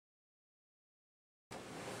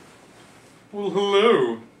Well,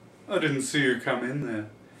 hello. I didn't see you come in there.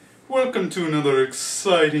 Welcome to another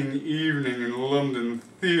exciting evening in London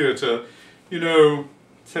theatre. You know,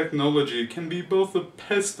 technology can be both a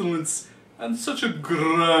pestilence and such a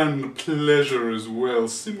grand pleasure as well,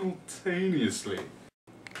 simultaneously.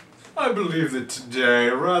 I believe that today,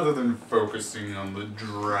 rather than focusing on the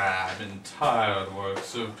drab and tired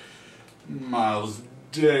works of Miles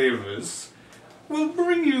Davis, we'll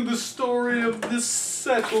bring you the story of the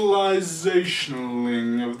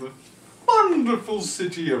Settlization of the wonderful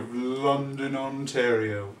city of London,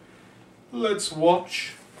 Ontario. Let's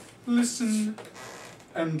watch, listen,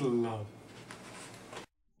 and love.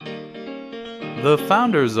 The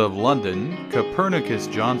founders of London, Copernicus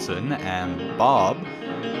Johnson and Bob,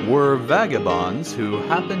 were vagabonds who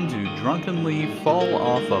happened to drunkenly fall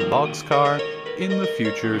off a boxcar in the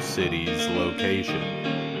future city's location.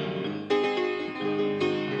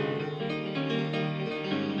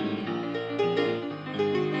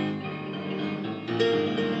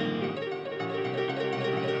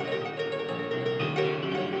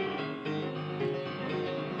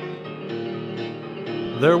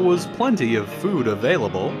 There was plenty of food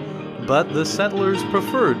available, but the settlers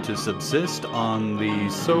preferred to subsist on the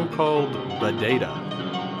so-called bodega.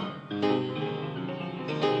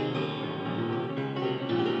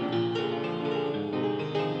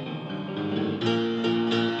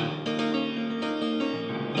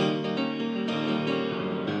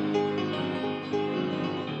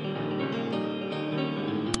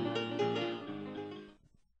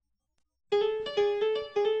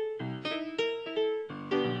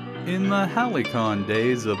 In the Halicon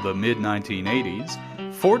days of the mid-1980s,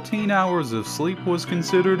 14 hours of sleep was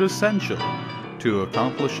considered essential to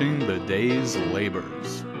accomplishing the day's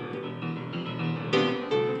labors.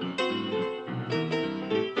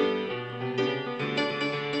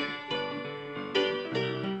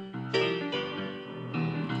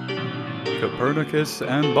 Copernicus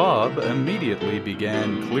and Bob immediately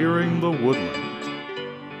began clearing the woodland.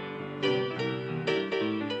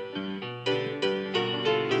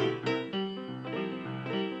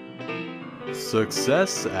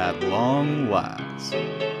 Success at long last.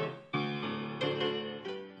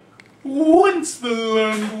 Once the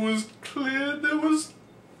land was cleared, there was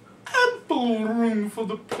ample room for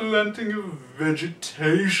the planting of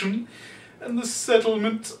vegetation and the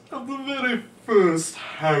settlement of the very first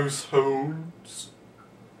households.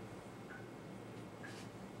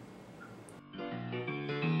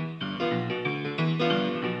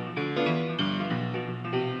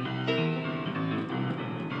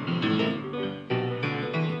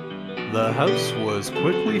 The house was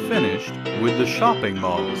quickly finished, with the shopping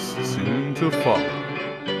malls soon to follow.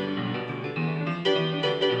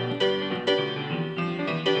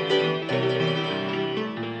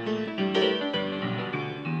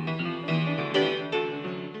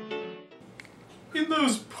 In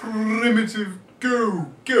those primitive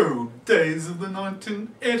go-go days of the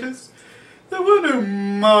 1980s, there were no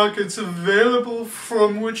markets available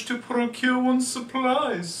from which to procure one's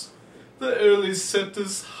supplies. The early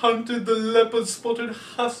settlers hunted the leopard-spotted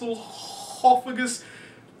Hasselhophagus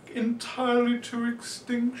entirely to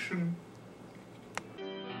extinction.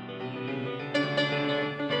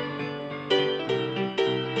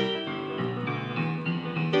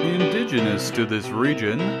 Indigenous to this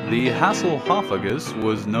region, the Hasselhophagus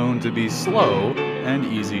was known to be slow and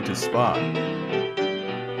easy to spot.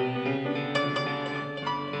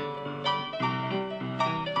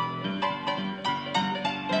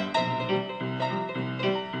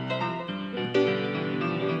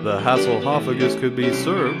 The Hasselhophagus could be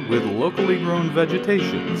served with locally grown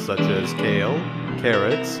vegetation such as kale,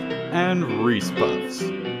 carrots, and Reese puffs.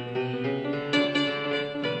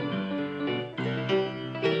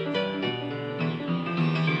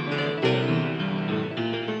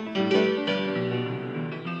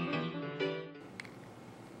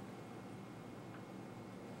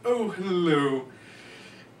 Oh, hello.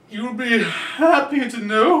 You'll be happy to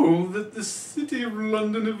know that the City of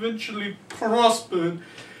London eventually prospered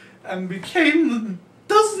and became the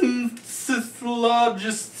 10th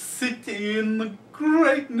largest city in the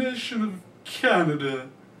great nation of Canada.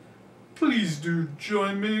 Please do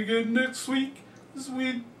join me again next week as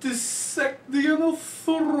we dissect the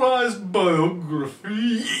unauthorized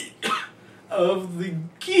biography of the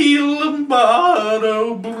Key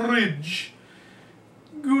Lombardo Bridge.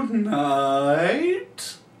 Good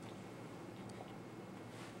night.